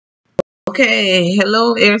Okay,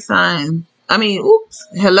 hello air signs. Oops.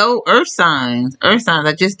 Hello earth signs. Earth signs.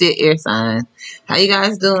 I just did air signs. How you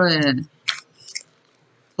guys doing?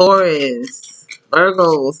 Taurus,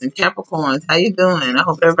 Virgos, and Capricorns. How you doing? I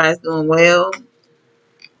hope everybody's doing well.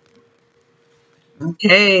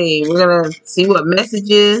 Okay, we're gonna see what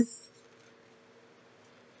messages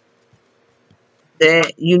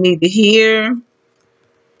that you need to hear.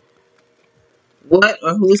 What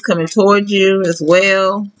or who's coming towards you as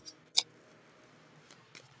well.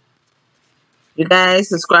 You guys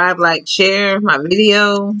subscribe, like, share my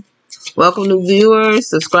video. Welcome new viewers.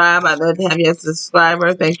 Subscribe. I'd love to have you as a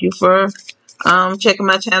subscriber. Thank you for checking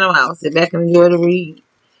my channel out. Sit back and enjoy the read.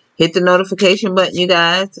 Hit the notification button, you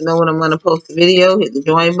guys, to know when I'm going to post a video. Hit the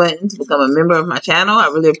join button to become a member of my channel. I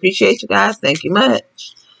really appreciate you guys. Thank you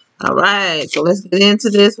much. All right, so let's get into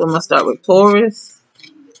this. We're going to start with Taurus.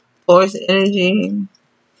 Taurus energy.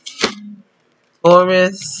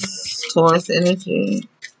 Taurus energy.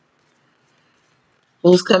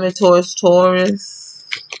 Who's coming towards Taurus?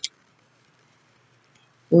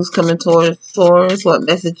 Who's coming towards Taurus? What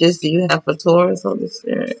messages do you have for Taurus, Holy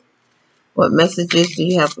Spirit? What messages do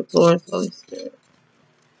you have for Taurus, Holy Spirit?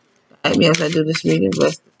 Guide me as I do this reading.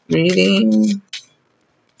 Bless the reading.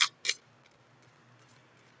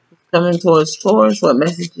 Coming towards Taurus. What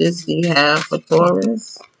messages do you have for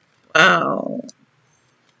Taurus? Wow.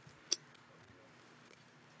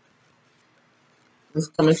 Who's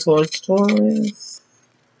coming towards Taurus?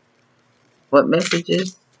 What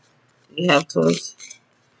messages do you have towards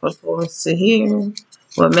for Taurus to hear?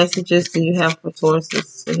 What messages do you have for Taurus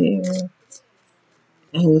to hear?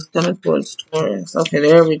 And who's coming towards Taurus? Okay,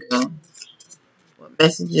 there we go. What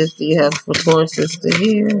messages do you have for Taurus to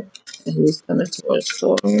hear? And who's coming towards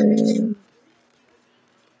Taurus?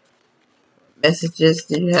 Messages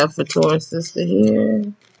do you have for Taurus to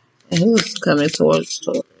hear? And who's coming towards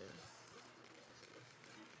Taurus?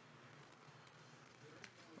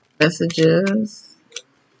 Messages.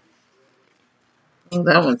 Oh,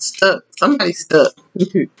 that one's stuck. Somebody's stuck.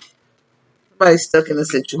 Somebody's stuck in a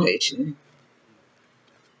situation.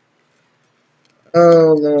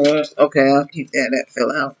 Oh, Lord. Okay, I'll keep that. That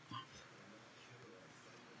fell out.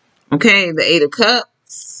 Okay, the Eight of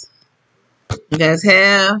Cups. You guys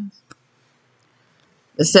have.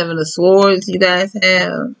 The Seven of Swords. You guys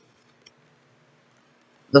have.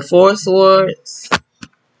 The Four of Swords.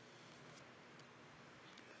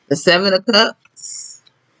 The Seven of Cups.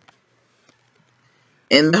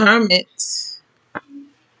 And the Hermit.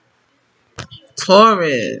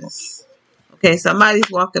 Taurus. Okay,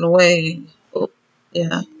 somebody's walking away. Oh,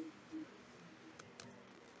 yeah.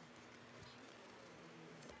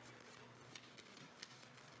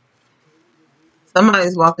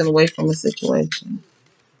 Somebody's walking away from a situation.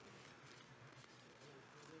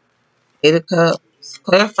 Eight of Cups.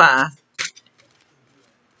 Clarify.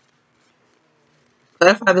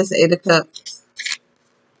 Clarify this Eight of Cups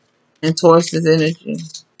and Taurus's energy.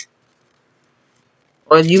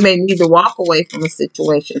 Or you may need to walk away from a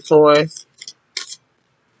situation, Taurus.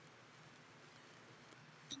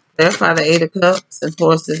 Clarify the Eight of Cups and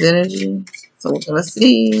Taurus's energy. So we're going to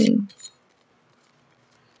see.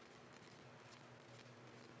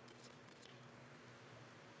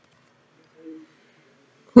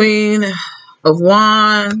 Queen of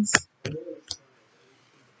Wands.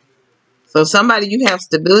 So somebody you have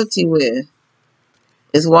stability with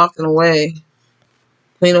is walking away.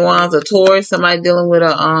 Queen of Wands, a Taurus, somebody dealing with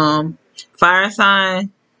a fire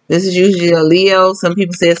sign. This is usually a Leo. Some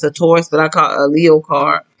people say it's a Taurus, but I call it a Leo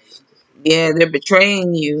card. Yeah, they're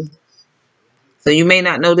betraying you. So you may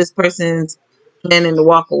not know this person's planning to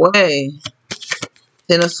walk away.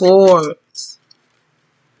 Ten of Swords.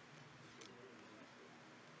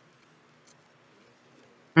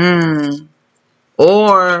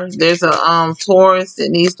 Or there's a Taurus that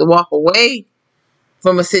needs to walk away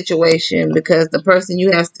from a situation because the person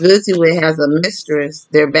you have stability with has a mistress.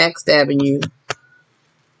 They're backstabbing you.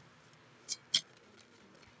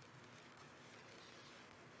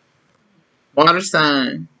 Water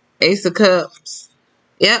sign. Ace of Cups.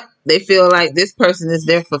 Yep, they feel like this person is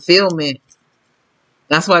their fulfillment.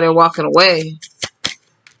 That's why they're walking away.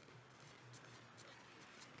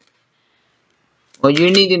 Or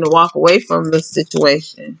you're needing to walk away from the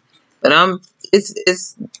situation. But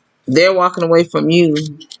it's they're walking away from you.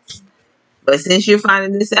 But since you're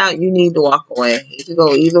finding this out, you need to walk away. It could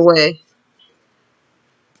go either way.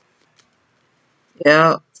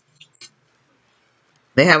 Yeah.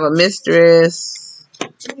 They have a mistress.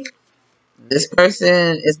 This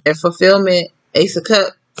person is their fulfillment. Ace of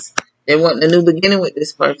Cups. They want a new beginning with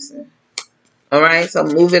this person. Alright, so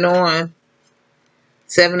moving on.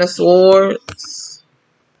 Seven of Swords.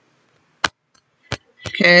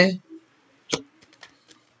 Okay.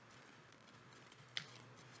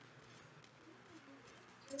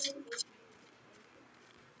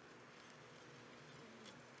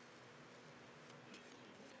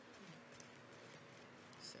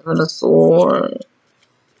 Seven of Swords.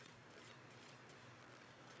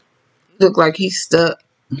 Look like he's stuck.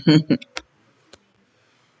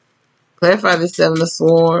 Clarify the Seven of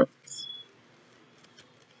Swords.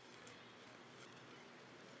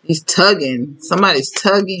 He's tugging. Somebody's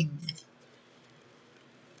tugging.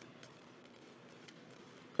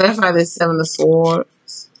 Clarify the Seven of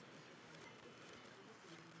Swords.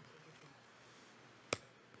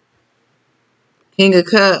 King of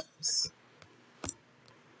Cups.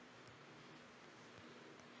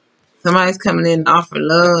 Somebody's coming in to offer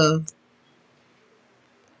love.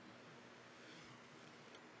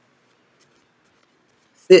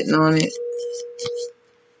 Sitting on it.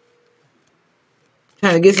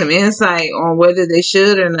 Trying to get some insight on whether they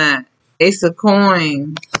should or not. Ace of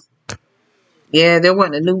Coins. Yeah, there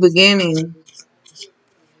wasn't a new beginning.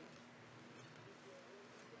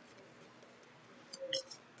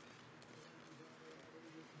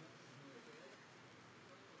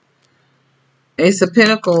 Ace of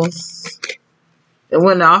Pentacles. They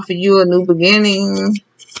want to offer you a new beginning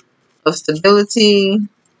of stability,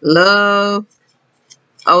 love.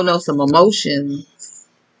 Oh no, some emotion.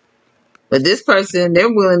 But this person,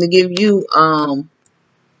 they're willing to give you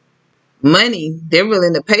money. They're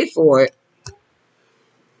willing to pay for it.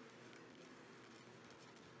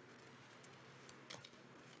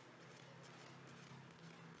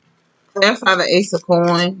 Clarify the Ace of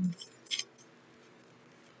Coins.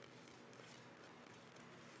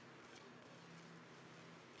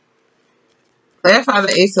 Clarify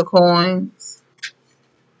the Ace of Coins.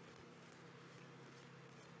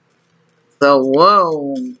 So,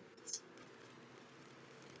 whoa.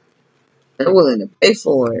 They're willing to pay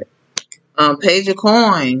for it. Page of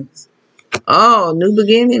Coins. Oh, new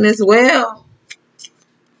beginning as well.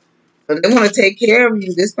 So they want to take care of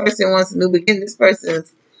you. This person wants a new beginning. This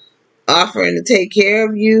person's offering to take care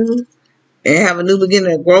of you and have a new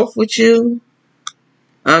beginning of growth with you.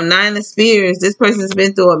 Nine of Spears. This person's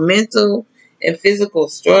been through a mental and physical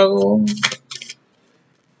struggle.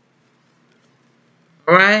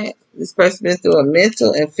 Right? This person's been through a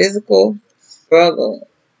mental and physical struggle.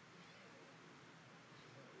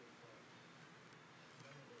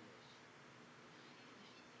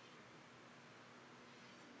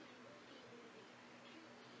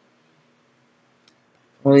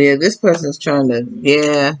 Oh yeah, this person's trying to,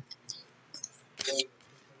 yeah.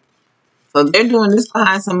 So they're doing this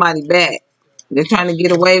behind somebody's back. They're trying to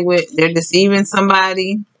get away with, they're deceiving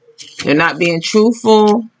somebody. They're not being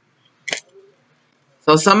truthful.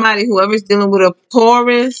 So somebody, whoever's dealing with a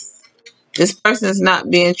Taurus, this person's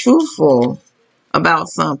not being truthful about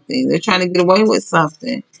something. They're trying to get away with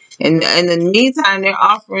something. And in the meantime, they're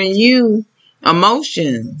offering you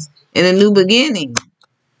emotions and a new beginning.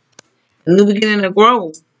 A new beginning of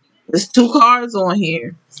growth. There's two cards on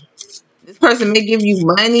here. This person may give you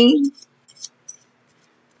money.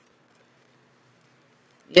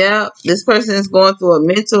 Yeah, this person is going through a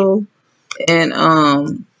mental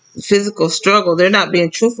and physical struggle. They're not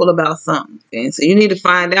being truthful about something. And so you need to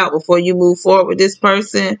find out before you move forward with this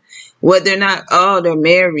person what they're not. Oh, they're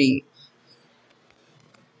married.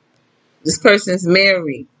 This person's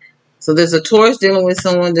married. So there's a Taurus dealing with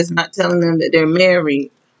someone that's not telling them that they're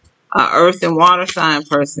married. Earth and water sign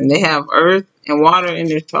person. They have earth and water in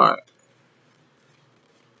their chart.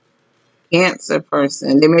 Cancer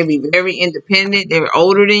person. They may be very independent. They're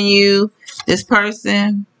older than you. This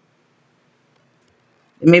person.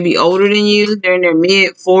 They may be older than you. They're in their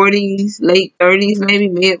mid-40s, late 30s, maybe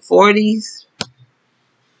mid-40s.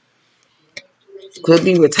 Could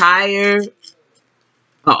be retired.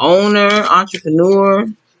 An owner, entrepreneur.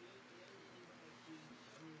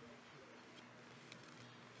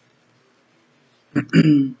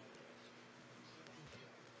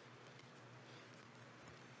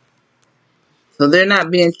 So they're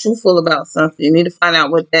not being truthful about something. You need to find out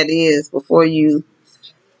what that is before you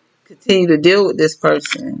continue to deal with this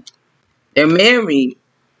person. They're married.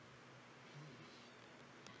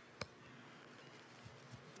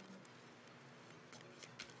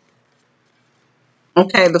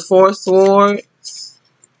 Okay, the Four of Swords.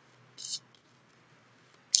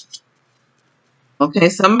 Okay,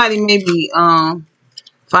 somebody may be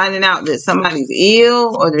finding out that somebody's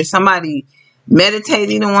ill, or there's somebody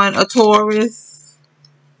meditating on a Taurus.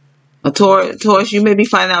 Taurus, you may be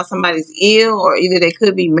finding out somebody's ill, or either they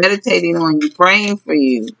could be meditating on you, praying for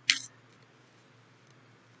you.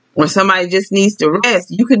 Or somebody just needs to rest.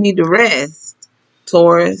 You could need to rest,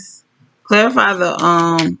 Taurus. Clarify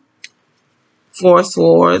the Four of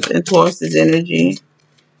Swords and Taurus's energy.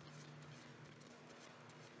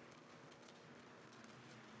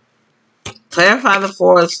 Clarify the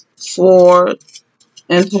Four of Swords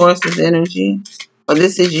and Taurus's energy. Or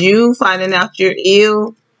this is you finding out you're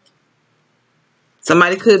ill.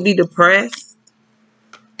 Somebody could be depressed.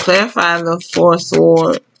 Clarify the Four of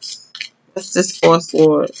Swords. What's this Four of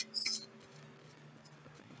Swords?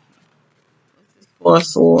 Four of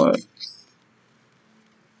Swords.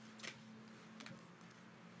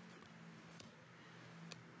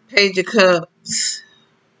 Page of Cups.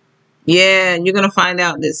 Yeah, you're going to find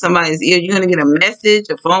out that somebody's ill. You're going to get a message,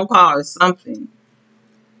 a phone call, or something.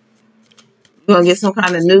 You're going to get some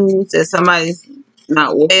kind of news that somebody's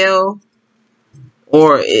not well.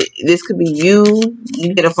 Or this could be you.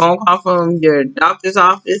 You get a phone call from your doctor's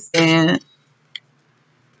office and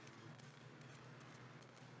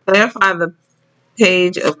clarify the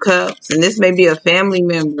Page of Cups. And this may be a family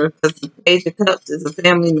member because the Page of Cups is a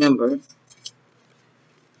family member.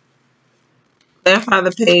 Clarify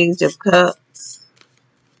the Page of Cups.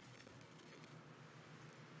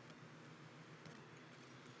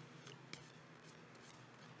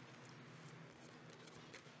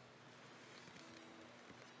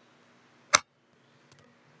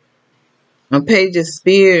 A Page of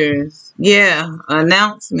Spears. Yeah,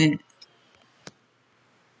 announcement.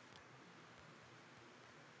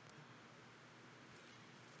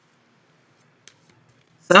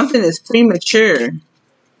 Something is premature.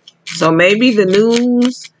 So maybe the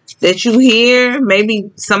news that you hear, maybe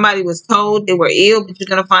somebody was told they were ill, but you're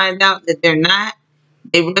going to find out that they're not.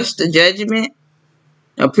 They rushed to judgment,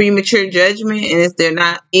 a premature judgment, and if they're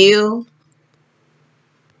not ill,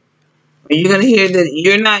 or you're going to hear that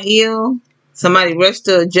you're not ill, somebody rushed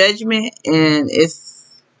to a judgment, and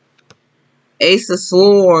it's Ace of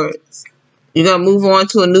Swords. You're going to move on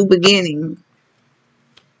to a new beginning.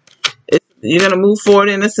 You're going to move forward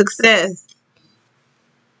in a success.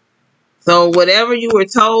 So whatever you were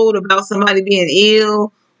told about somebody being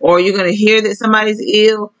ill, or you're going to hear that somebody's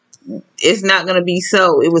ill, it's not going to be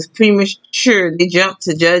so. It was premature. They jumped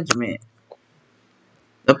to judgment.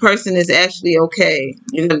 The person is actually okay.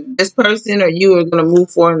 You know, this person or you are going to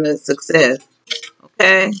move forward in success.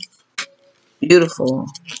 Okay? Beautiful.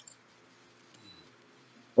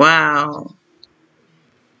 Wow.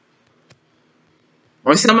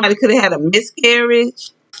 Or somebody could have had a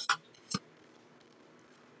miscarriage.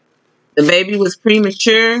 The baby was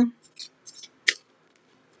premature.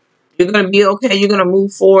 You're going to be okay. You're going to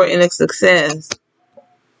move forward in a success.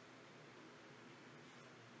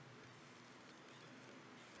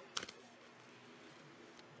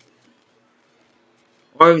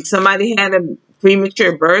 Or somebody had a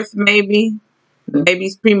premature birth, maybe. The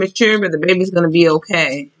baby's premature, but the baby's going to be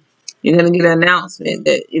okay. You're going to get an announcement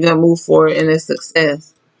that you're going to move forward in a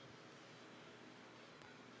success.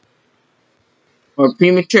 Or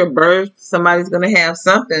premature birth, somebody's going to have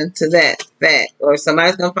something to that fact. Or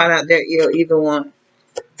somebody's going to find out they're ill, either one.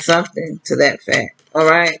 Something to that fact. All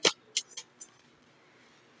right?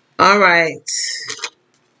 All right.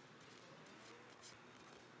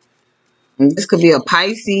 And this could be a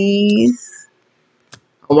Pisces,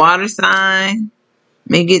 a water sign.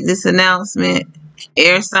 May get this announcement.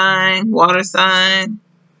 Air sign, water sign.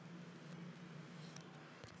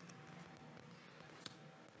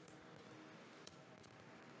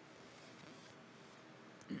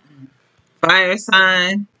 Fire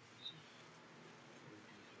sign.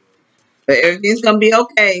 But everything's going to be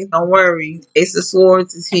okay. Don't worry. Ace of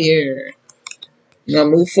Swords is here. You're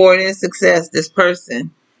going to move forward in success. This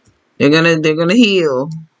person. They're gonna heal.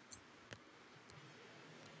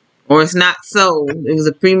 Or it's not so. It was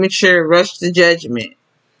a premature rush to judgment.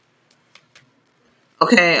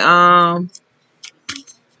 Okay,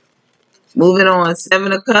 moving on.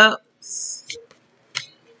 Seven of Cups.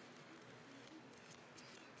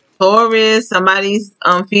 Taurus, somebody's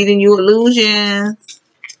feeding you illusions.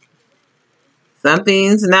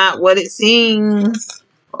 Something's not what it seems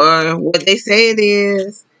or what they say it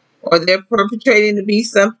is. Or they're perpetrating to be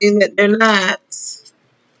something that they're not.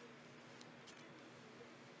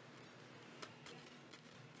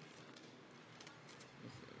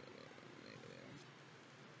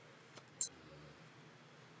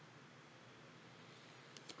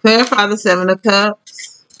 Clarify the Seven of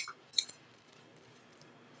Cups.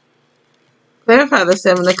 Clarify the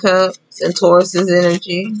Seven of Cups and Taurus's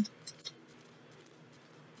energy.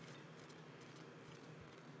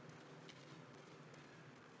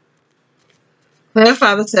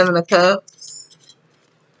 Clarify the Seven of Cups.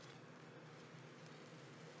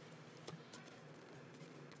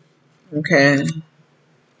 Okay.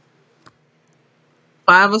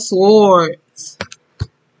 Five of Swords.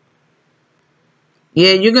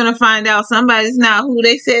 Yeah, you're going to find out somebody's not who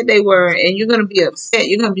they said they were, and you're going to be upset.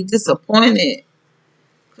 You're going to be disappointed.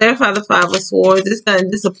 Clarify the Five of Swords. It's going to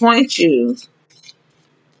disappoint you.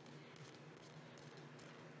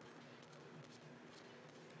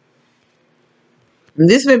 And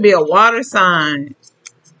this may be a water sign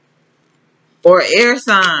or air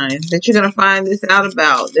sign that you're going to find this out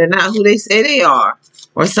about. They're not who they say they are,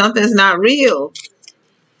 or something's not real.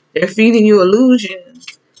 They're feeding you illusions.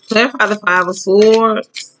 Clarify the Five of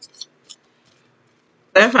Swords.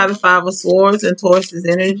 Clarify the Five of Swords and Taurus's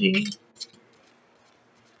energy.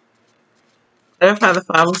 Clarify the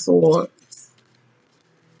Five of Swords.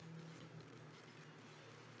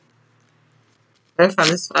 Clarify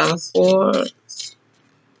this Five of Swords.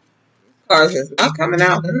 Cards is not coming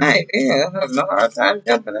out tonight. Yeah, I have no hard time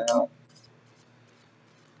jumping out.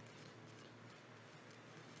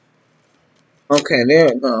 Okay, there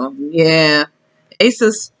we go. Yeah. Ace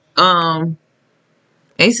of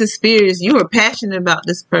Ace of Spears, you are passionate about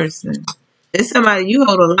this person. There's somebody you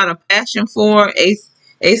hold a lot of passion for.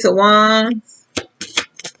 Ace of Wands.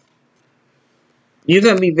 You're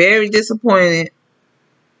gonna be very disappointed.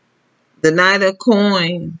 The Knight of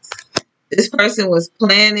Coins. This person was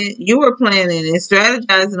planning, you were planning and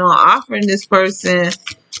strategizing on offering this person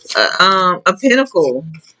a pinnacle.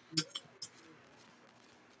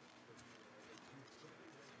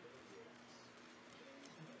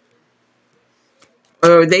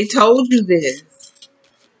 Or they told you this.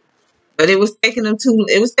 But it was taking them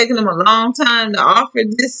a long time to offer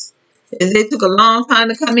this. And they took a long time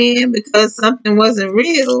to come in because something wasn't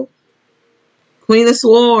real. Queen of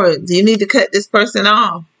Swords, you need to cut this person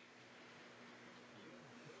off.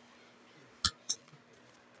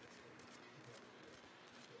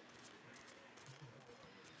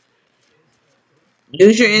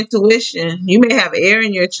 Use your intuition. You may have air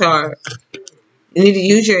in your chart. You need to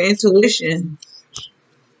use your intuition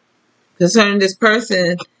concerning this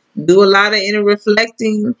person. Do a lot of inner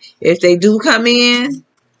reflecting. If they do come in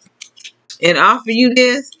and offer you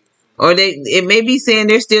this, or it may be saying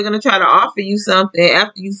they're still going to try to offer you something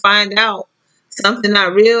after you find out something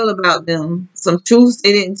not real about them, some truths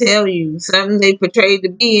they didn't tell you, something they portrayed to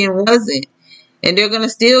be and wasn't, and they're going to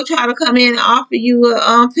still try to come in and offer you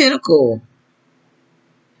a pinnacle.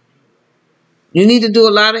 You need to do a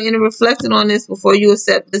lot of inner reflecting on this before you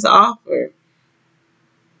accept this offer.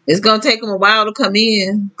 It's going to take them a while to come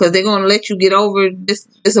in because they're going to let you get over this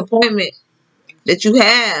disappointment that you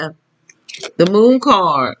have. The Moon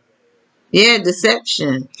card. Yeah,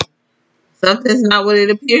 deception. Something's not what it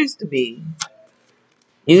appears to be.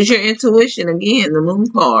 Use your intuition again, the Moon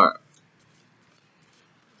card.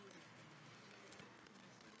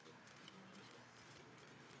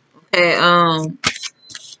 Okay,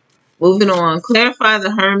 moving on. Clarify the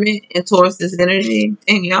Hermit and Taurus's energy.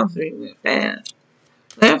 Dang, y'all three went fast.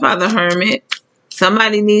 Clarify the Hermit.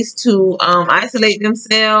 Somebody needs to isolate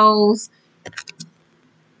themselves.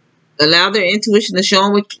 Allow their intuition to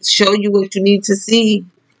show you what you need to see.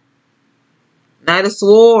 Knight of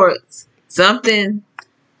Swords. Something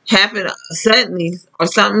happened suddenly, or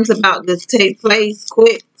something's about to take place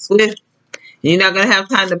quick, swift. You're not going to have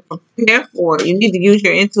time to prepare for it. You need to use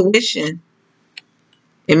your intuition.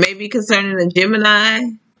 It may be concerning a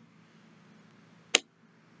Gemini.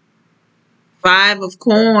 Five of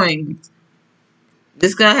Coins.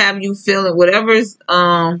 This going to have you feeling whatever's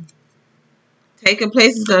taking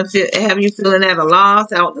place is going to have you feeling at a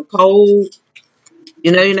loss, out in the cold.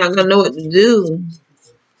 You know, you're not going to know what to do.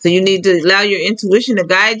 So you need to allow your intuition to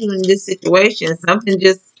guide you in this situation. Something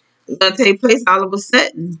just is going to take place all of a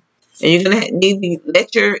sudden. And you're going to need to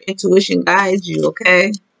let your intuition guide you,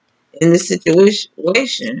 okay? In this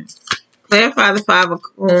situation. Clarify the Five of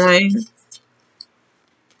Coins.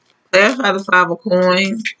 Clarify the Five of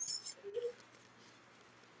Coins.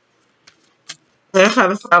 Clarify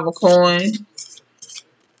the Five of Coins.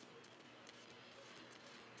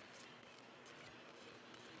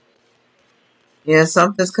 Yeah,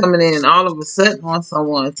 something's coming in all of a sudden on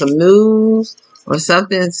someone. Some news or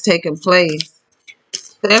something's taking place.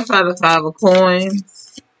 Clarify the Five of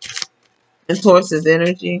Coins. And Taurus's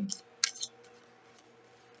energy.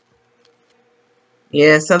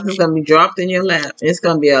 Yeah, something's going to be dropped in your lap. It's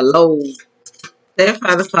going to be a load.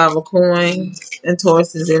 Clarify the Five of Coins and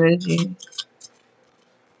Taurus's energy.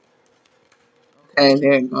 Okay,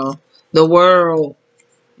 there you go. The World.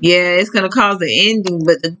 Yeah, it's going to cause an ending.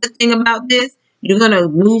 But the good thing about this, you're going to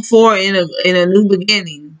move forward in a new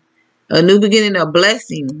beginning. A new beginning of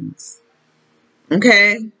blessings.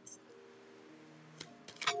 Okay?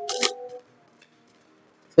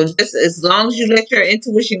 So just as long as you let your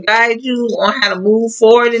intuition guide you on how to move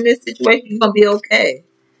forward in this situation, you're going to be okay.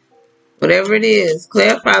 Whatever it is,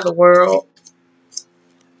 clarify the world.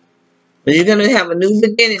 But you're going to have a new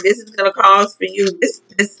beginning. This is going to cause for you, this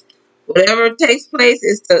whatever takes place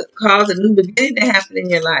is to cause a new beginning to happen in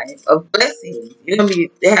your life of blessings. You're going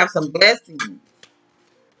to have some blessings,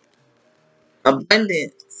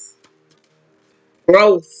 abundance,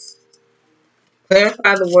 growth.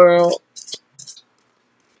 Clarify the world,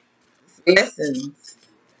 lessons.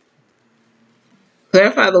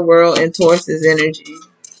 Clarify the world in Taurus's energy.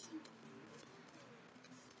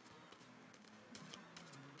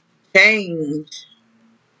 Change.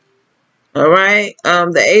 All right.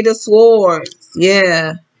 The Eight of Swords.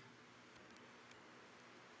 Yeah.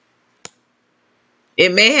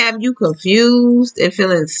 It may have you confused and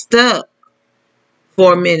feeling stuck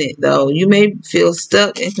for a minute, though. You may feel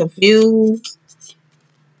stuck and confused,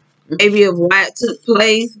 maybe of why it took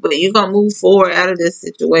place, but you're going to move forward out of this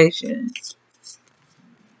situation.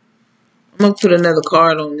 I'm going to put another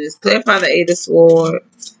card on this. Clarify the Eight of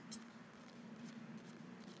Swords.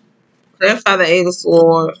 Clarify the Eight of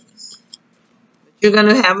Swords. You're going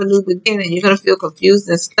to have a new beginning. You're going to feel confused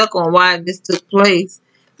and stuck on why this took place,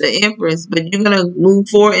 the Empress, but you're going to move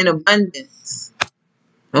forward in abundance.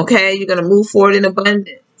 Okay? You're going to move forward in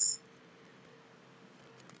abundance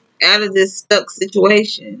out of this stuck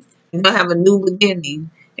situation. You're going to have a new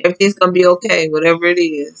beginning. Everything's going to be okay, whatever it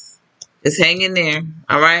is. Just hang in there.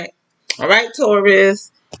 All right? All right,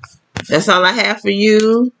 Taurus. That's all I have for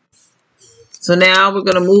you. So now we're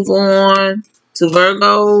going to move on to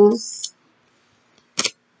Virgos.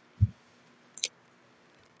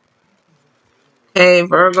 Okay,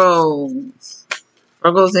 Virgos.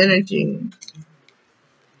 Virgo's energy.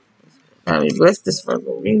 God, we bless this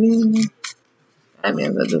Virgo reading. I mean,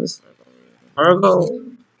 I'm going to do this Virgo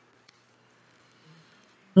reading.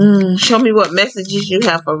 Virgo. Show me what messages you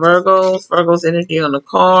have for Virgos. Virgo's energy on the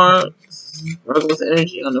cards. Virgo's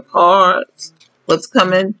energy on the cards. What's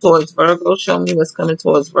coming towards Virgo? Show me what's coming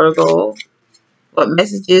towards Virgo. What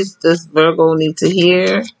messages does Virgo need to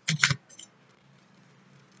hear?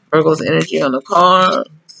 Virgo's energy on the card.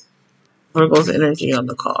 Virgo's energy on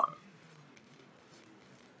the card.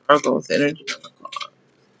 Virgo's energy on the card.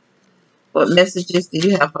 What messages do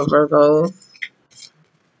you have for Virgo?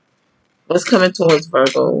 What's coming towards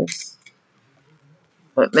Virgo?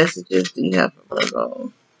 What messages do you have for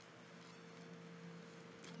Virgo?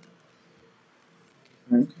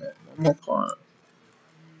 Okay, one more card.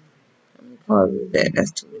 How many cards is that?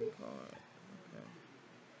 That's too many cards.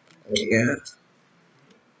 Okay. Yeah.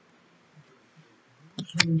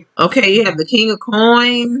 Okay, you have the King of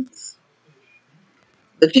Coins,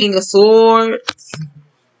 the King of Swords,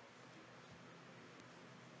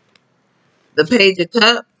 the Page of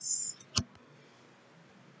Cups,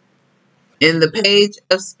 and the Page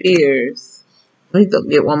of Spears. Let me go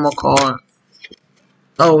get one more card.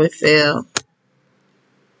 Oh, it fell.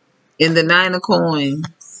 In the Nine of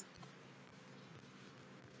Coins.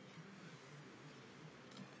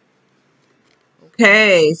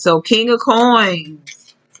 Okay, so King of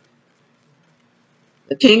Coins.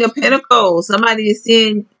 The King of Pentacles. Somebody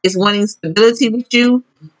is wanting stability with you,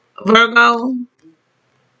 Virgo.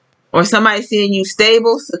 Or somebody seeing you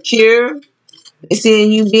stable, secure. They're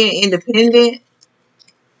seeing you being independent.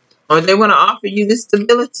 Or they want to offer you this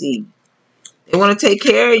stability. They want to take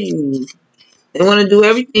care of you. They want to do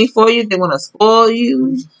everything for you. They want to spoil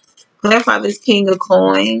you. Clarify this King of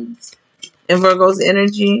Coins in Virgo's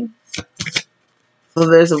energy. So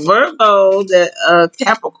there's a Virgo that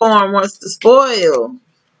Capricorn wants to spoil.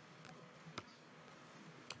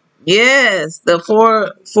 Yes, the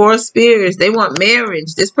four spirits. They want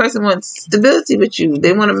marriage. This person wants stability with you.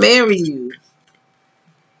 They want to marry you.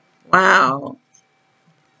 Wow.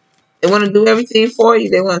 They want to do everything for you.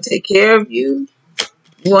 They want to take care of you.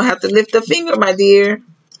 You won't have to lift a finger, my dear.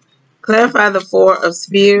 Clarify the Four of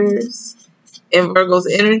Spears in Virgo's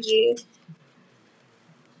energy.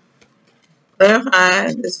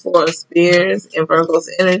 Clarify this Four of Spears in Virgo's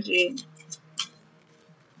energy.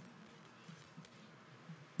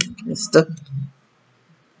 It's the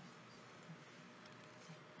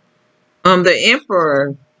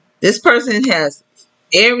Emperor. This person has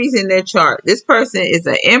Aries in their chart. This person is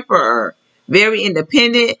an Emperor, very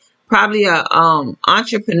independent, probably a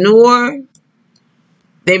entrepreneur.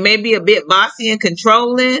 They may be a bit bossy and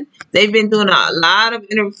controlling. They've been doing a lot of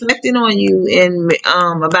inner reflecting on you and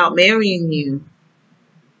about marrying you.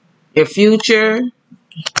 Your future.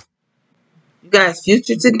 You guys'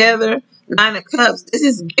 future together. Nine of Cups. This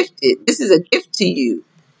is gifted. This is a gift to you.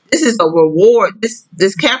 This is a reward.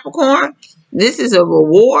 This Capricorn, this is a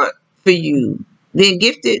reward for you. being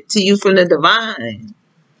gifted to you from the divine.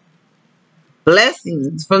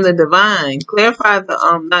 Blessings from the divine. Clarify the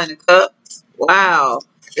Nine of Cups. Wow.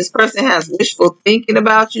 This person has wishful thinking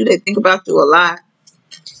about you. They think about you a lot.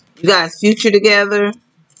 You guys future together.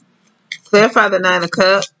 Clarify the Nine of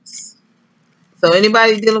Cups. So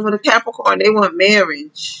anybody dealing with a Capricorn, they want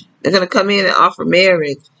marriage. They're going to come in and offer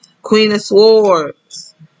marriage. Queen of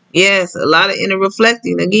Swords. Yes, a lot of inner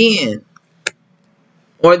reflecting again.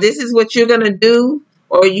 Or this is what you're going to do.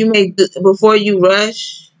 Or you may, before you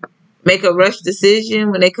rush, make a rush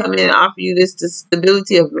decision when they come in and offer you this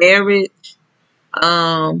stability of marriage.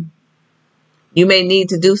 You may need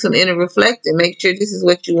to do some inner reflecting. Make sure this is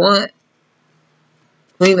what you want.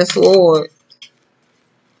 Queen of Swords.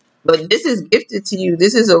 But this is gifted to you.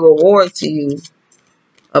 This is a reward to you.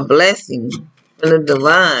 A blessing from the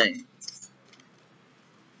divine.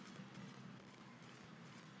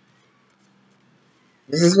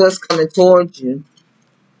 This is what's coming towards you.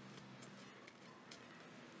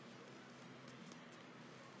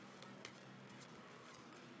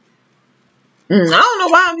 I don't know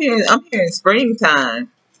why I'm hearing springtime.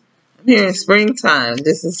 I'm hearing springtime.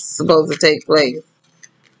 This is supposed to take place.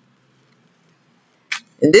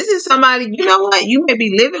 And this is somebody, you know what? You may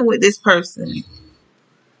be living with this person.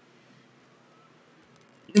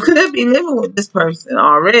 You could be living with this person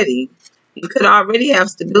already. You could already have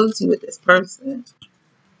stability with this person.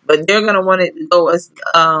 But they're going to want it to go a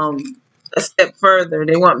step further.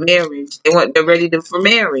 They want marriage. They're ready for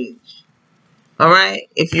marriage. All right?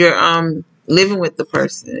 If you're living with the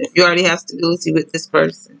person. If you already have stability with this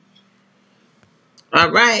person.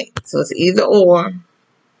 All right? So it's either or.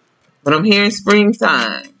 But I'm hearing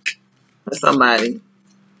springtime for somebody.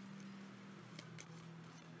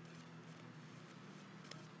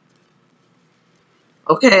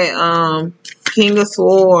 Okay, King of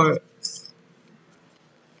Swords.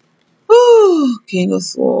 Whew, King of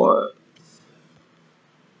Swords.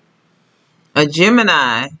 A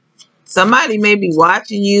Gemini. Somebody may be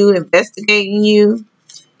watching you, investigating you,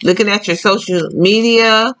 looking at your social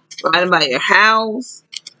media, writing about your house,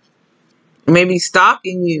 maybe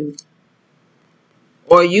stalking you.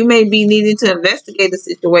 Or you may be needing to investigate a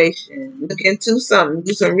situation, look into something,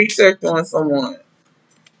 do some research on someone.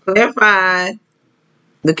 Clarify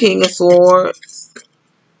the King of Swords.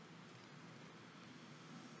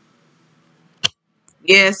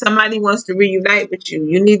 Yeah, somebody wants to reunite with you.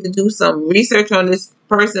 You need to do some research on this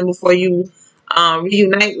person before you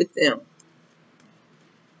reunite with them.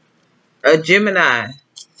 A Gemini.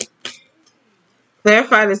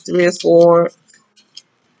 Clarify this Three of Swords.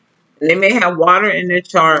 They may have water in their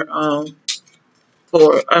chart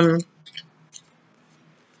for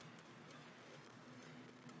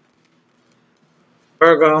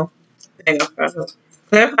Virgo.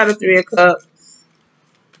 Clarify the Three of Cups.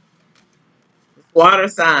 Water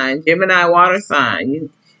sign. Gemini water sign.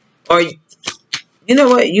 Or you know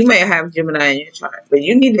what? You may have Gemini in your chart, but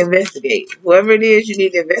you need to investigate. Whoever it is, you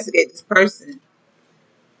need to investigate this person.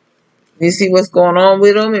 You see what's going on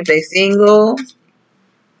with them. If they single.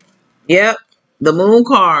 Yep. The Moon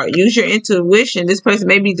card. Use your intuition. This person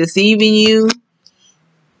may be deceiving you.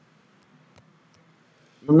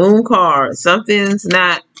 The Moon card. Something's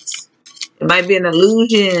not. It might be an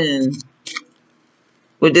illusion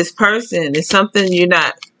with this person. It's something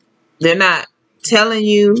they're not telling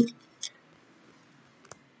you.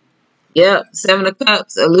 Yep. Seven of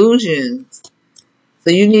Cups. Illusions. So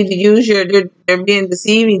you need to use they're being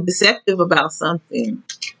deceptive about something.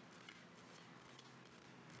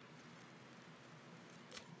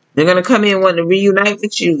 They're going to come in wanting to reunite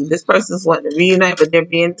with you. This person's wanting to reunite, but they're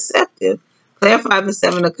being deceptive. Clarify the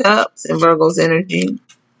Seven of Cups in Virgo's energy.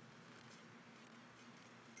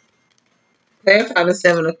 Clarify the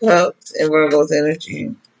Seven of Cups in Virgo's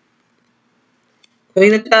energy.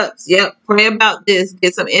 Queen of Cups. Yep. Pray about this.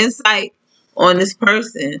 Get some insight on this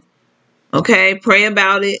person. Okay. Pray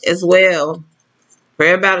about it as well.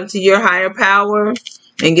 Pray about it to your higher power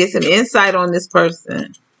and get some insight on this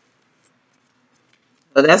person.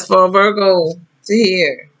 So that's for Virgo to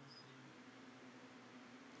hear.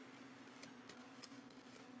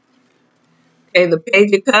 Okay, the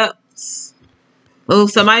Page of Cups. Oh,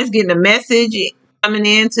 somebody's getting a message coming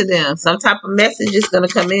in to them. Some type of message is going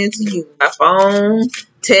to come into you by phone,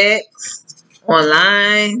 text,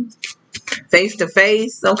 online, face to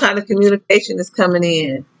face. Some kind of communication is coming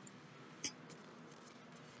in.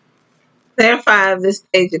 Clarify this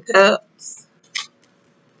Page of Cups.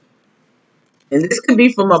 And this could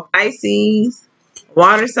be from a Pisces,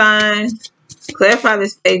 water sign. Clarify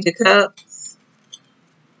this Page of Cups.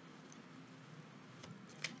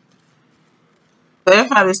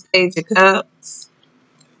 Clarify this Page of Cups.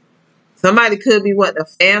 Somebody could be wanting a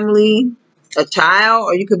family, a child,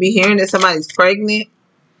 or you could be hearing that somebody's pregnant.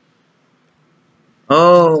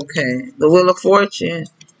 Okay. The Wheel of Fortune.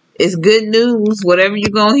 It's good news. Whatever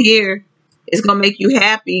you're going to hear, it's going to make you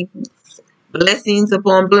happy. Blessings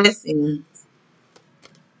upon blessings.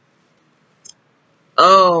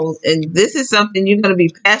 Oh, and this is something you're going to be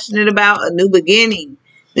passionate about, a new beginning.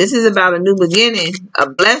 This is about a new beginning, a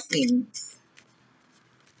blessing.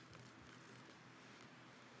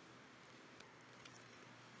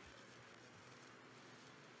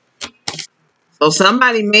 So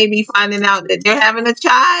somebody may be finding out that they're having a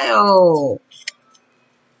child.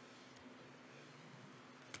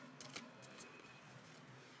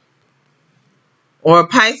 Or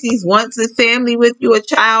Pisces wants a family with you, a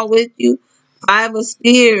child with you. Five of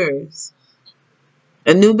Spears.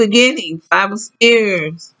 A new beginning. Five of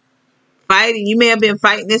Spears. Fighting. You may have been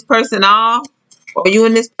fighting this person off. Or you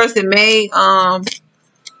and this person may argued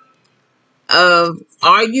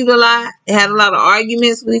a lot. Had a lot of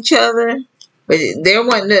arguments with each other. But they're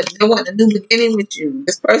wanting a new beginning with you.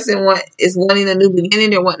 This person is wanting a new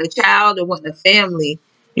beginning. They're wanting a child. They're wanting a family.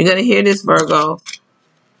 You're going to hear this, Virgo.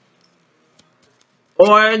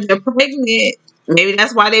 Or they're pregnant. Maybe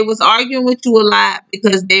that's why they was arguing with you a lot,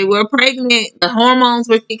 because they were pregnant. The hormones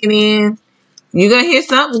were kicking in. You're going to hear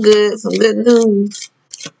something good, some good news.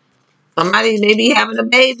 Somebody may be having a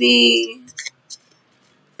baby.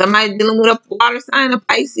 Somebody dealing with a water sign of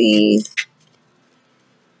Pisces.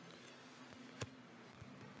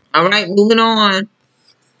 All right, moving on.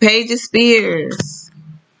 Page of Spears.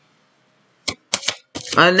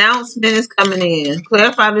 Announcement is coming in.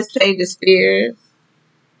 Clarify this Page of Spears.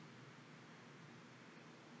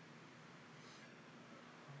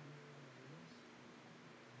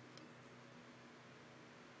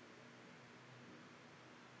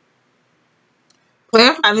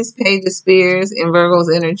 Clarify this Page of Spears in Virgo's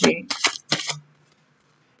energy.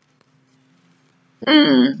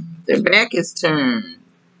 Their back is turned.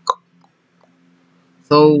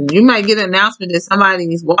 So you might get an announcement that somebody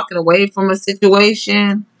is walking away from a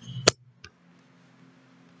situation.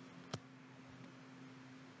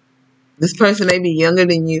 This person may be younger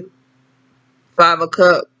than you. Five of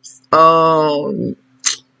Cups. Oh,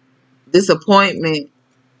 disappointment.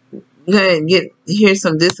 You're going to hear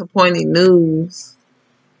some disappointing news.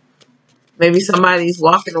 Maybe somebody's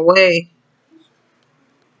walking away,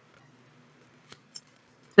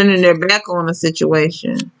 turning their back on a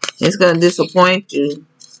situation. It's going to disappoint you.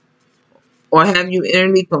 Or have you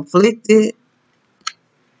innerly conflicted?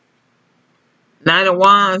 Knight of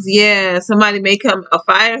Wands. Yeah, somebody may come, a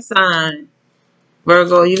fire sign.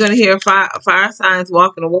 Virgo, you're going to hear fire signs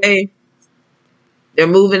walking away. They're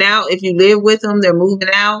moving out. If you live with them, they're moving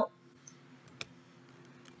out.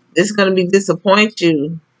 This is going to be disappoint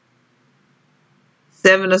you.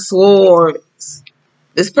 Seven of Swords.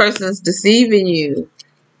 This person's deceiving you.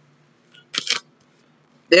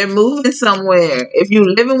 They're moving somewhere. If you're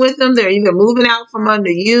living with them, they're either moving out from under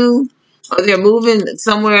you, or they're moving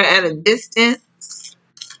somewhere at a distance.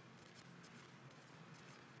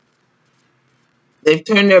 They've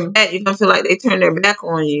turned their back. You're going to feel like they turned their back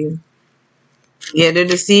on you. Yeah, they're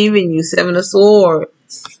deceiving you. Seven of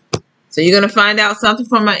Swords. So you're going to find out something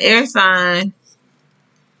from an air sign.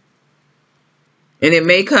 And it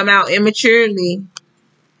may come out immaturely.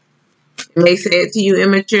 It may say it to you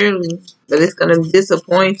immaturely. But it's going to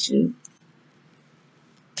disappoint you.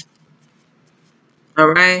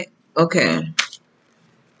 Alright? Okay.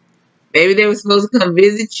 Maybe they were supposed to come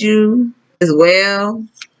visit you as well.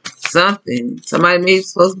 Something. Somebody may be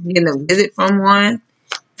supposed to be getting a visit from one.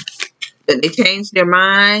 But they changed their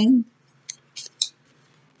mind.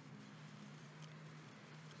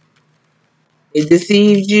 They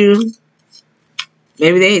deceived you.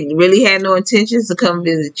 Maybe they really had no intentions to come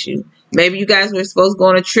visit you. Maybe you guys were supposed to go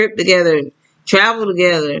on a trip together, travel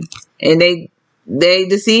together, and they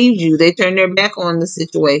deceived you. They turned their back on the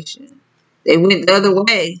situation. They went the other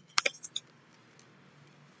way.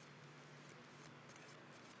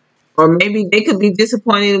 Or maybe they could be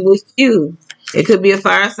disappointed with you. It could be a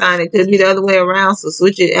fire sign. It could be the other way around. So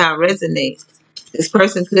switch it how it resonates. This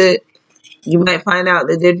person could, you might find out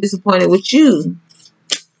that they're disappointed with you.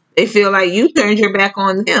 They feel like you turned your back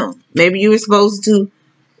on them. Maybe you were supposed to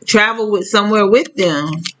travel with somewhere with them.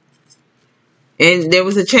 And there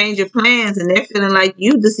was a change of plans and they're feeling like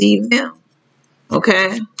you deceived them.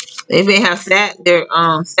 Okay? They may have their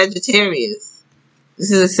Sagittarius.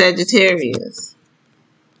 This is a Sagittarius.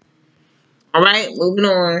 Alright, moving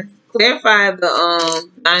on. Clarify the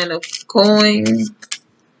Nine of Coins.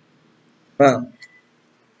 Well,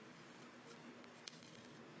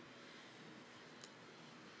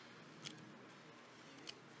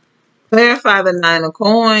 Clarify the Nine of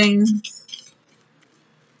Coins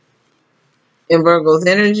in Virgo's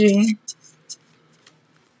energy.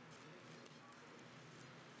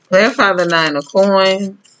 Clarify the Nine of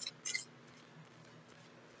Coins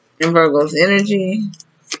in Virgo's energy.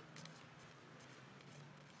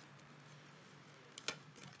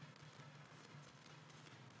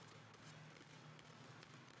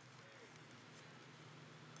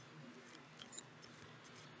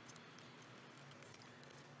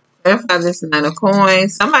 Clarify this Nine of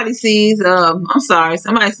Coins. Somebody sees,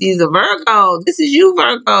 somebody sees a Virgo. This is you,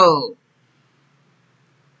 Virgo.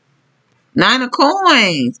 Nine of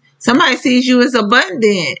Coins. Somebody sees you as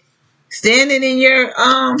abundant. Standing in your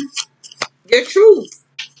truth.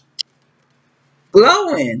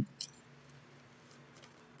 Glowing.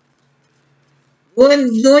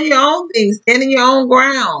 Doing your own thing. Standing your own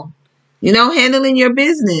ground. You know, handling your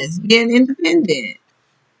business. Being independent.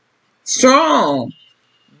 Strong.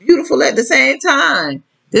 Beautiful at the same time.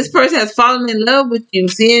 This person has fallen in love with you.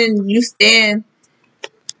 Seeing you stand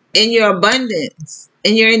in your abundance,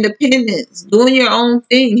 in your independence, doing your own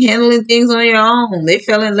thing, handling things on your own. They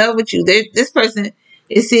fell in love with you. This person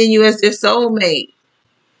is seeing you as their soulmate,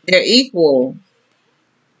 their equal.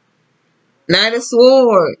 Knight of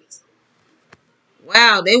Swords.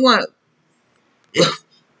 Wow, they want...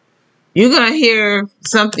 You're going to hear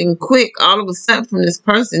something quick all of a sudden from this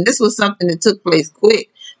person. This was something that took place quick.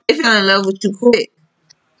 They fell in love with you quick.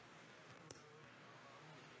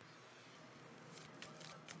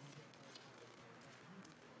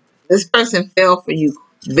 This person fell for you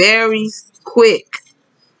very quick.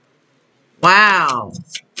 Wow.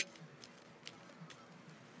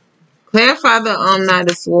 Clarify the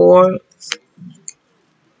Knight of Swords.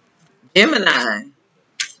 Gemini.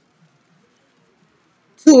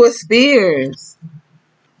 Two of Spears.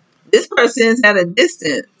 This person is at a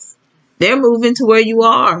distance. They're moving to where you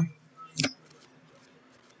are.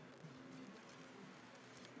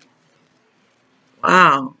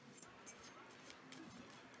 Wow.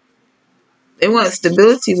 They want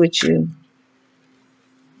stability with you.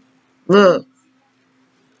 Look.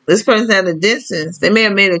 This person's at a distance. They may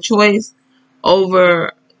have made a choice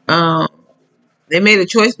over... they made a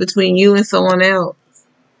choice between you and someone else.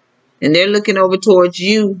 And they're looking over towards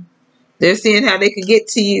you. They're seeing how they could get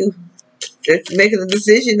to you. They're making a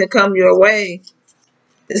decision to come your way.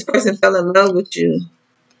 This person fell in love with you.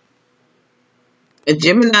 A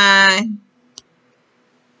Gemini.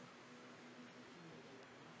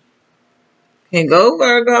 Can go,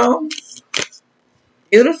 Virgo.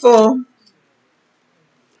 Beautiful.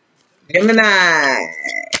 Gemini.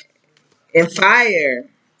 And fire.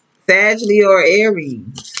 Sag, Leo, or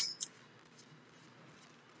Aries.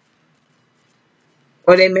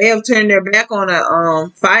 Or they may have turned their back on a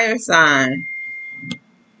fire sign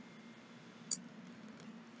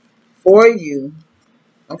for you.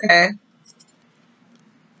 Okay.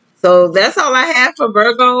 So that's all I have for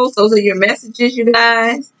Virgos. Those are your messages, you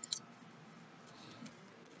guys.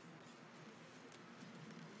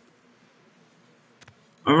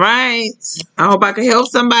 All right. I hope I could help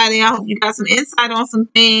somebody. I hope you got some insight on some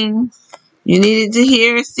things you needed to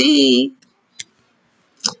hear or see.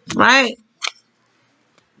 Right.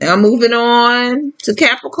 Now moving on to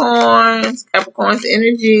Capricorns. Capricorn's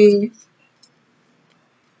energy.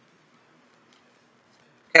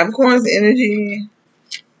 Capricorn's energy.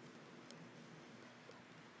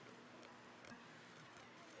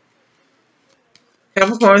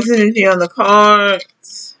 Capricorn's energy on the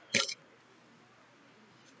cards.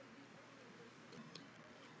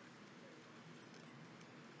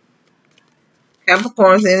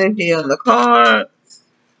 Capricorn's energy on the card.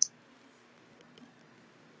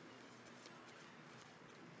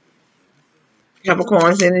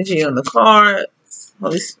 Capricorn's energy on the cards.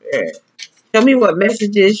 Holy Spirit. Tell me what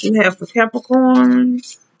messages you have for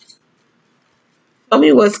Capricorns. Tell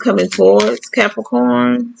me what's coming towards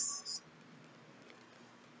Capricorns.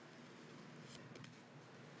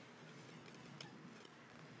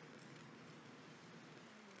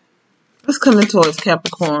 What's coming towards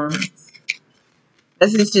Capricorns?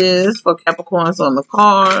 Messages for Capricorns on the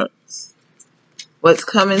cards. What's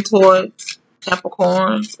coming towards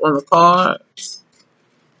Capricorns on the cards.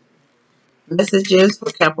 Messages for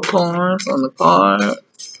Capricorns on the card.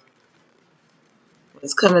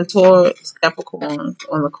 What's coming towards Capricorns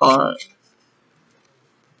on the card.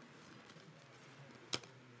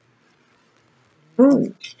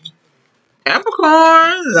 Ooh.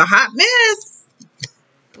 Capricorn is a hot mess.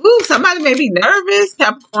 Ooh, somebody may be nervous.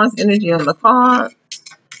 Capricorn's energy on the card.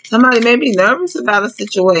 Somebody may be nervous about a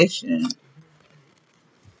situation.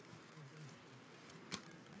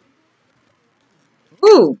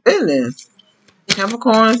 Ooh, goodness.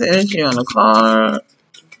 Capricorn's energy on the card.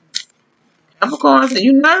 Capricorns, are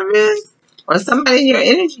you nervous? Or somebody in your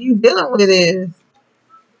energy you dealing with is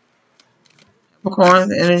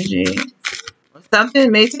Capricorn's energy. Or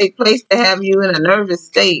something may take place to have you in a nervous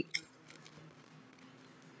state.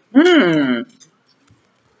 Something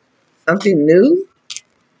new?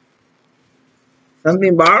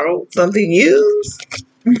 Something borrowed? Something used?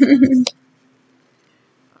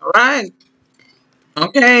 Alright.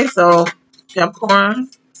 Okay, so Capricorn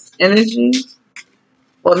energy.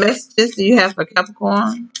 What messages do you have for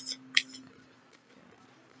Capricorn?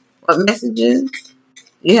 What messages do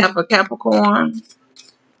you have for Capricorn?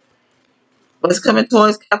 What's coming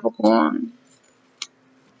towards Capricorn?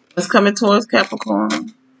 What's coming towards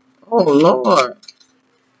Capricorn? Oh, Lord.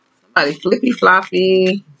 Somebody flippy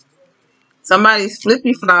floppy. Somebody's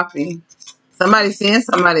flippy floppy. Somebody's saying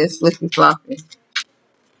somebody is flippy floppy.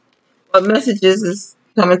 What messages is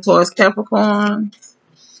coming towards Capricorn?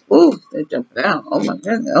 Ooh, they jumped out. Oh, my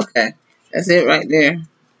goodness. Okay. That's it right there.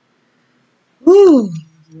 Ooh.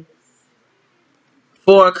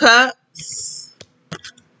 4 cups.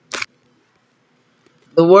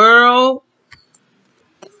 The world.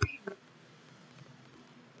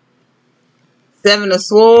 7 of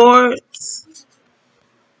swords.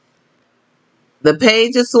 The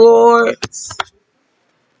page of swords.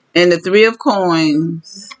 And the 3 of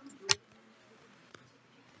coins.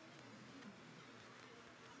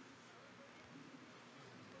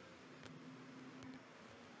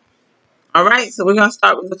 All right, so we're going to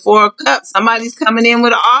start with the 4 of cups. Somebody's coming in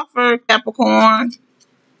with an offer, Capricorn.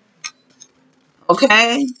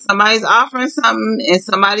 Okay, somebody's offering something and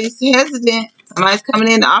somebody's hesitant. Somebody's coming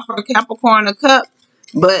in to offer a Capricorn a cup,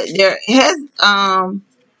 but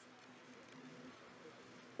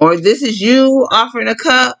or this is you offering a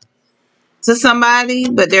cup to somebody,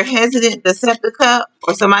 but they're hesitant to accept the cup,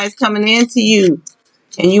 or somebody's coming in to you,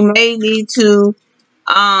 and you may need to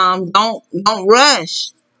don't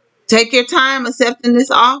rush. Take your time accepting this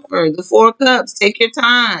offer. The 4 cups. Take your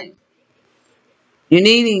time. You're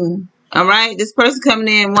needing. All right, this person coming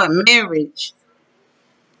in want marriage.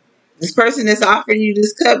 This person that's offering you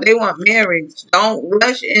this cup, they want marriage. Don't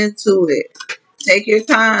rush into it. Take your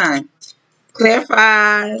time.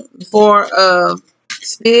 Clarify the 4 of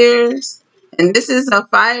spears. And this is a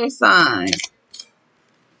fire sign.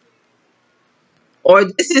 Or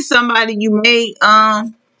this is somebody you may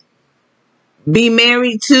be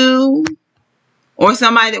married to. Or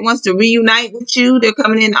somebody that wants to reunite with you. They're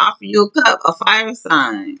coming in to offer you a cup. A fire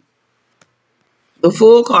sign. The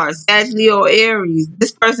Fool card, Sag, Leo, Aries.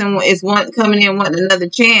 This person is coming in wanting another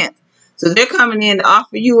chance. So they're coming in to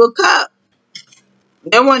offer you a cup.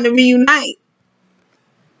 They're wanting to reunite.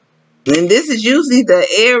 And this is usually the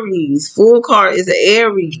Aries. Fool card is an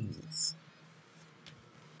Aries.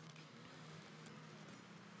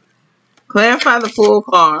 Clarify the Fool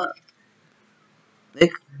card.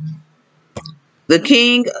 The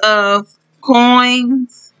King of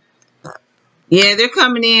Coins. Yeah, they're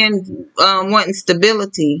coming in wanting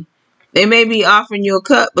stability. They may be offering you a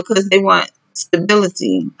cup because they want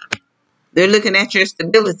stability. They're looking at your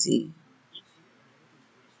stability.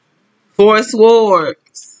 4 of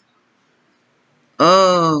Swords.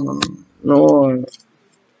 Oh, Lord.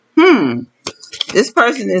 This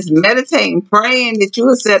person is meditating, praying that you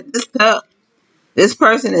accept this cup. This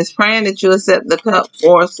person is praying that you accept the cup.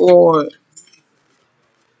 4 of Swords.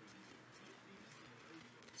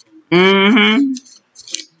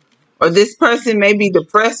 Or this person may be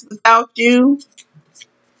depressed without you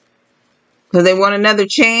because they want another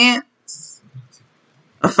chance.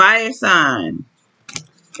 A fire sign.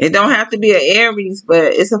 It don't have to be an Aries,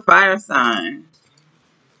 but it's a fire sign.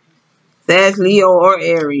 Sag, Leo, or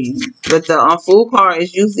Aries. But the Fool card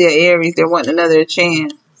is usually an Aries. They're wanting another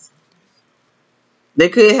chance. They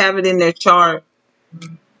could have it in their chart.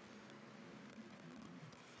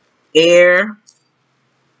 Air.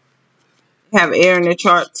 Have air in their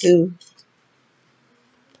chart too.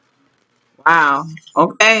 Wow.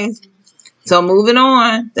 Okay. So moving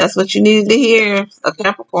on. That's what you needed to hear. A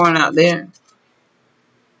Capricorn out there.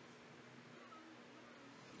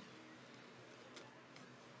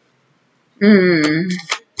 The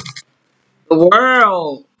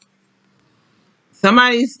world.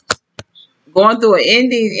 Somebody's going through an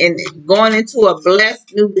ending and going into a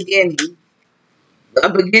blessed new beginning. A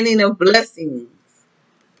beginning of blessings.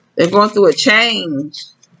 They're going through a change.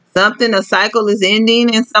 A cycle is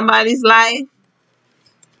ending in somebody's life.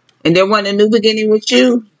 And they're wanting a new beginning with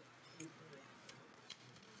you.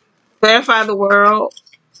 Clarify the world.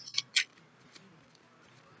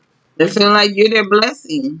 They're feeling like you're their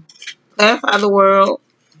blessing. Clarify the world.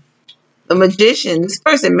 a magician. This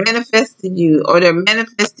person manifested you, or they're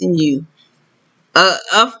manifesting you.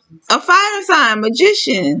 A fire sign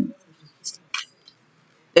magician.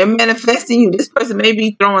 They're manifesting you. This person may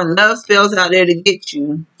be throwing love spells out there to get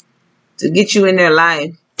you in their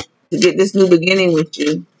life, to get this new beginning with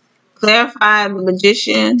you. Clarify the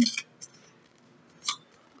magician.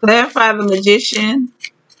 Clarify the magician.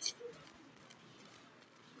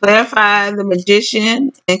 Clarify the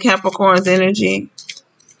magician in Capricorn's energy.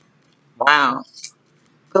 Wow.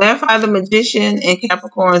 Clarify the magician in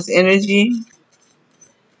Capricorn's energy.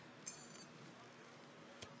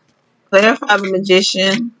 Clarify the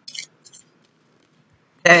magician.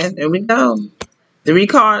 Okay, there we go. 3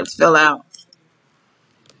 cards fell out.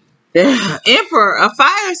 Emperor, a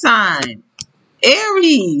fire sign.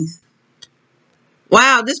 Aries.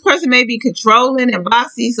 Wow, this person may be controlling and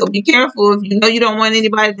bossy, so be careful. If you know you don't want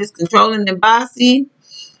anybody that's controlling and bossy,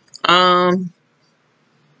 don't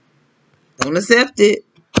accept it.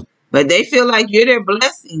 But they feel like you're their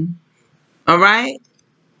blessing. All right?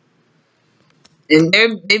 And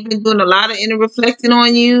they've been doing a lot of inner reflecting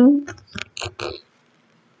on you,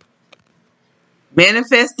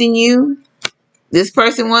 manifesting you. This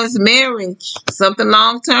person wants marriage, something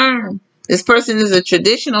long term. This person is a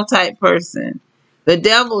traditional type person. The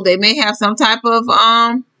devil, they may have some type of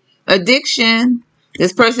addiction.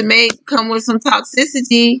 This person may come with some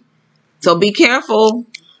toxicity, so be careful.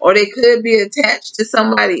 Or they could be attached to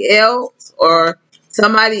somebody else, or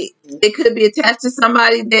they could be attached to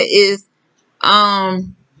somebody that is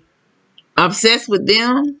obsessed with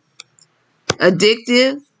them,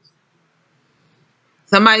 addictive.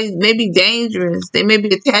 Somebody may be dangerous. They may be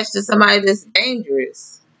attached to somebody that's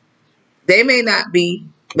dangerous. They may not be,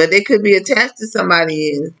 but they could be attached to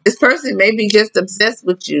somebody else. This person may be just obsessed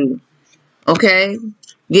with you. Okay?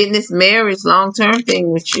 Getting this marriage, long-term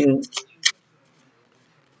thing with you.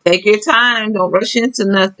 Take your time. Don't rush into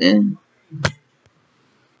nothing.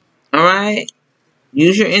 All right?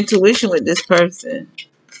 Use your intuition with this person.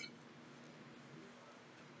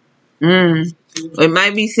 It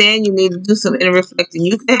might be saying you need to do some inner reflecting.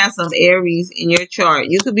 You could have some Aries in your chart.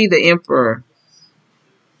 You could be the emperor.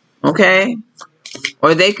 Okay?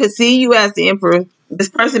 Or they could see you as the emperor. This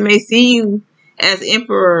person may see you as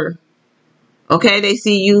emperor. Okay? They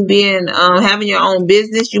see you being, having your own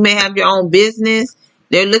business. You may have your own business.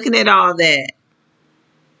 They're looking at all that.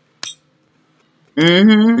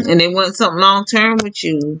 And they want something long term with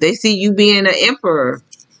you. They see you being an emperor.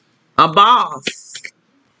 A boss.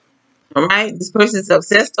 All right? This person's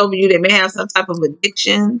obsessed over you. They may have some type of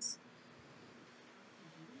addictions.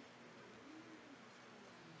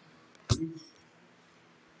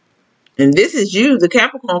 And this is you, the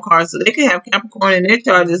Capricorn card. So they could have Capricorn in their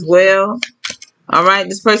chart as well. All right.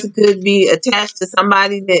 This person could be attached to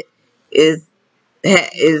somebody that is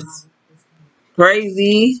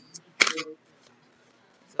crazy.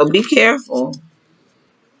 So be careful.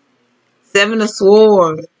 7 of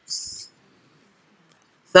Swords.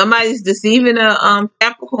 Somebody's deceiving a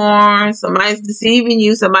Capricorn. Somebody's deceiving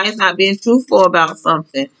you. Somebody's not being truthful about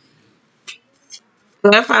something.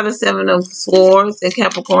 Clarify the 7 of Swords in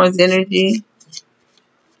Capricorn's energy.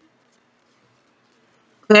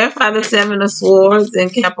 Clarify the 7 of Swords in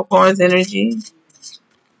Capricorn's energy.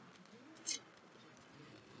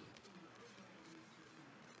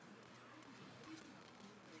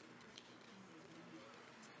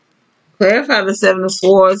 Clarify the 7 of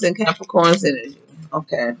Swords in Capricorn's energy.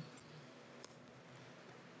 Okay.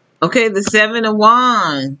 Okay, the 7 of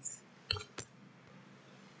Wands.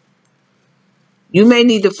 You may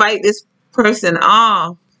need to fight this person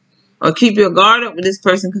off, or keep your guard up with this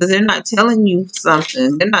person, because they're not telling you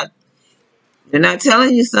something. They're not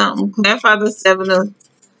telling you something. Clarify the 7 of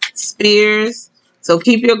Spears. So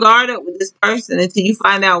keep your guard up with this person until you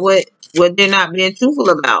find out what they're not being truthful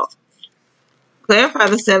about. Clarify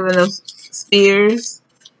the 7 of Spears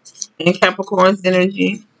in Capricorn's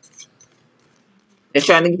energy. They're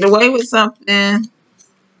trying to get away with something.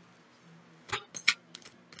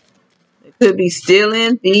 It could be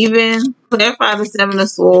stealing, thieving. Clarify the 7 of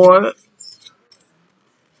Swords.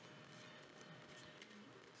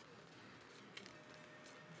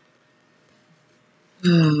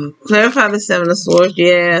 Clarify the 7 of Swords,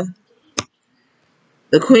 yeah.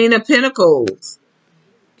 The Queen of Pentacles.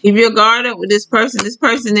 Keep your guard up with this person. This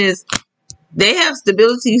person they have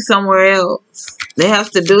stability somewhere else. They have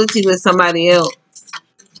stability with somebody else.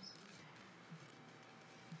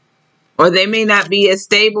 Or they may not be as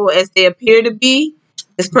stable as they appear to be.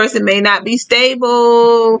 This person may not be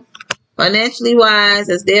stable financially wise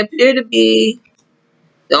as they appear to be.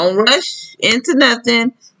 Don't rush into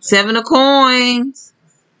nothing. 7 of Coins.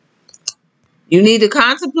 You need to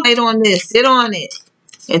contemplate on this. Sit on it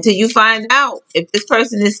until you find out if this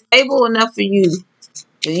person is stable enough for you.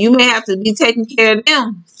 And you may have to be taking care of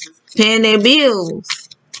them, paying their bills.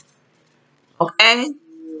 Okay?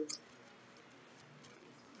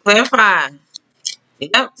 Clarify.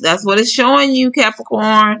 Yep, that's what it's showing you,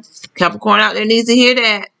 Capricorn. Capricorn out there needs to hear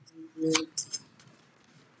that.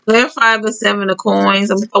 Clarify the 7 of coins.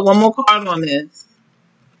 I'm going to put one more card on this.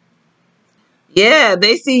 Yeah,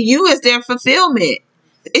 they see you as their fulfillment.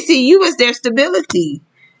 They see you as their stability.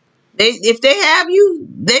 If they have you,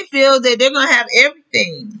 they feel that they're going to have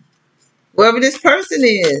everything. Whoever this person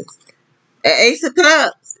is. Ace of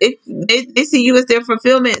Cups. They see you as their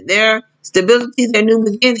fulfillment, their stability, their new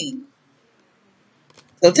beginning.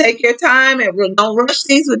 So take your time and don't rush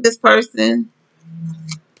things with this person.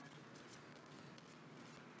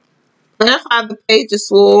 Clarify the Page of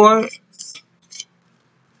Swords.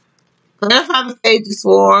 Clarify the Page of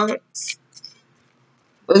Swords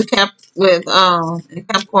with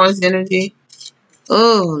Capricorn's energy.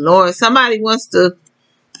 Oh Lord, somebody wants to.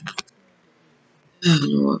 Oh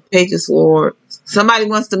Lord, Page of Swords. Somebody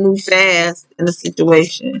wants to move fast in the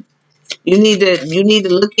situation. You need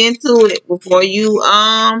to look into it before you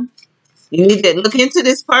You need to look into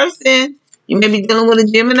this person. You may be dealing with a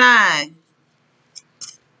Gemini.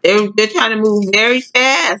 They're trying to move very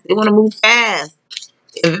fast. They want to move fast.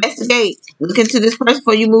 Investigate. Look into this person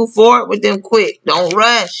before you move forward with them quick. Don't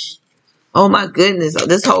rush. Oh my goodness.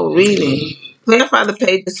 This whole reading. Clarify the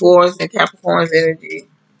Page of Swords and Capricorn's energy.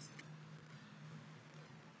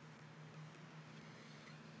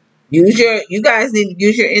 You guys need to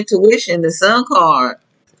use your intuition. The Sun card.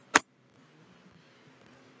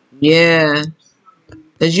 Yeah.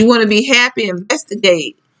 Because you want to be happy.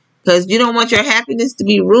 Investigate. Because you don't want your happiness to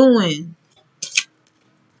be ruined.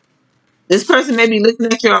 This person may be looking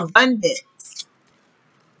at your abundance.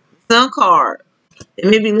 Sun card. They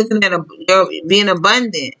may be looking at being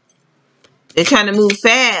abundant. They're trying to move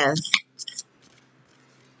fast.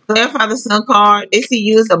 Clarify the Sun card. They see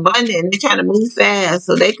you as abundant. They're trying to move fast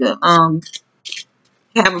so they could have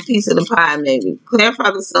a piece of the pie maybe.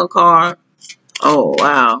 Clarify the Sun card. Oh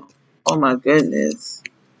wow. Oh my goodness.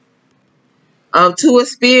 2 of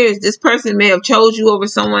Spears. This person may have chose you over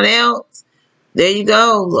someone else. There you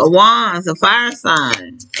go. A Wands, a fire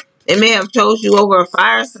sign. They may have chose you over a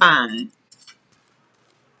fire sign.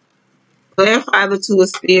 Clarify the 2 of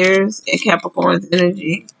Spears and Capricorn's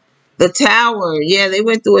energy. The Tower. Yeah, they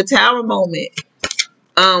went through a tower moment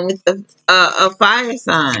with a fire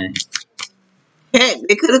sign. Heck,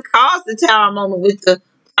 they could have caused the tower moment with the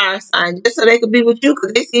fire sign just so they could be with you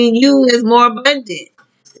because they seen you as more abundant.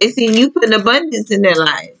 They seen you putting abundance in their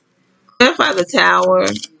life. Clarify the Tower.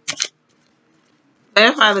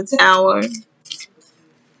 Clarify the Tower.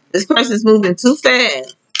 This person's moving too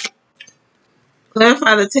fast.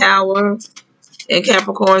 Clarify the Tower and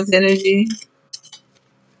Capricorn's energy.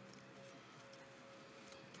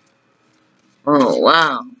 Oh,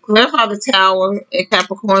 wow. Clarify the Tower and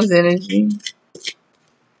Capricorn's energy.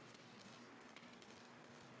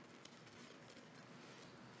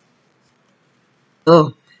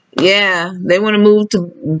 Oh, yeah. They want to move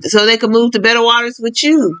so they can move to better waters with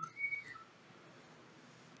you.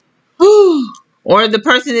 Or the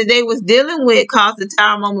person that they was dealing with caused the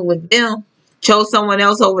tower moment with them, chose someone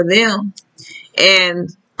else over them,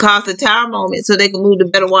 and caused the tower moment so they can move to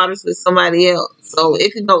better waters with somebody else. So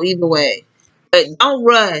it could go either way. But don't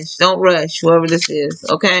rush. Don't rush, whoever this is.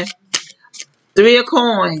 Okay? 3 of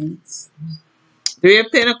Coins. 3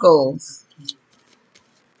 of Pentacles.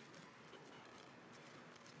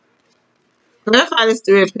 Clarify this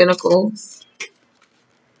 3 of Pentacles.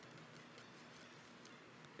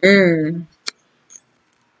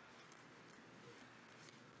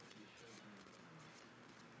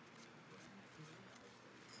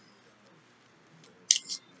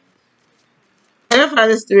 Clarify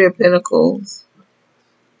this 3 of Pentacles.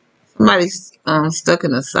 Somebody's stuck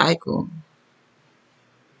in a cycle.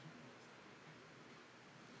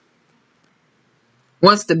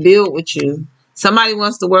 Wants to build with you. Somebody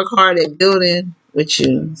wants to work hard at building with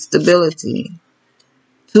you. Stability.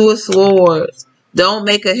 2 of Swords. Don't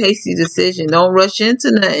make a hasty decision. Don't rush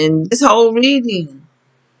into nothing. This whole reading.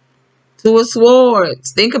 2 of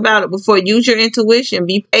Swords. Think about it before. Use your intuition.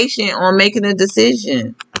 Be patient on making a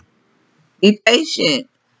decision. Be patient.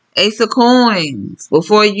 Ace of Coins.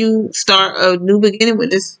 Before you start a new beginning with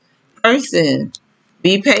this person.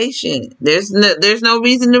 Be patient. There's no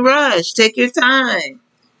reason to rush. Take your time.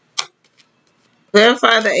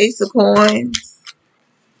 Clarify the Ace of Coins.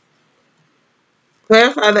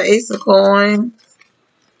 Clarify the Ace of Coins.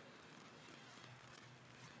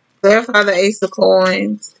 Clarify the Ace of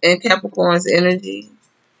Coins and Capricorn's energy.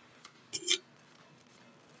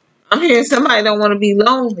 I'm hearing somebody don't want to be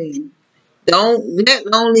lonely. Don't let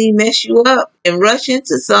lonely mess you up and rush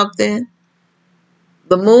into something.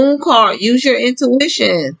 The Moon card, use your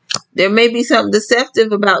intuition. There may be something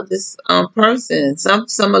deceptive about this person, some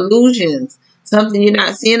illusions, something you're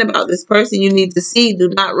not seeing about this person you need to see. Do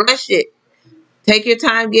not rush it. Take your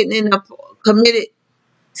time getting in a committed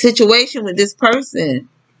situation with this person.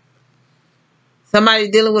 Somebody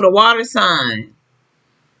dealing with a water sign.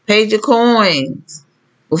 Page of Coins.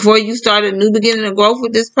 Before you start a new beginning of growth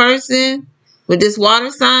with this person, with this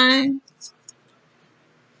water sign,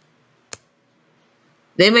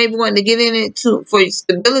 they may be wanting to get in it for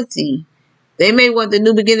stability. They may want the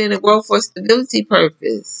new beginning of growth for stability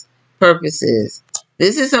purposes.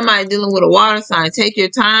 This is somebody dealing with a water sign. Take your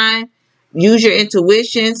time. Use your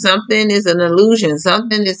intuition. Something is an illusion.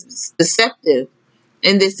 Something is deceptive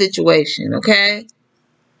in this situation, okay?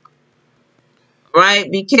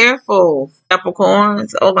 Right? Be careful,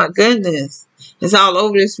 Capricorns. Oh my goodness. It's all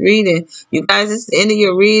over this reading. You guys, it's the end of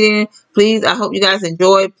your reading. Please, I hope you guys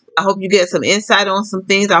enjoy. I hope you get some insight on some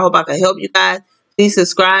things. I hope I can help you guys. Please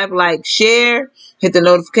subscribe, like, share. Hit the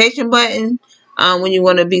notification button. When you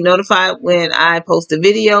want to be notified when I post a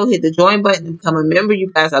video, hit the join button to become a member.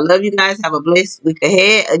 You guys, I love you guys. Have a blessed week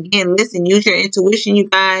ahead. Again, listen, use your intuition, you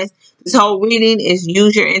guys. This whole reading is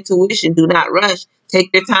use your intuition. Do not rush. Take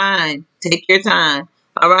your time. Take your time.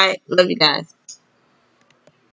 All right. Love you guys.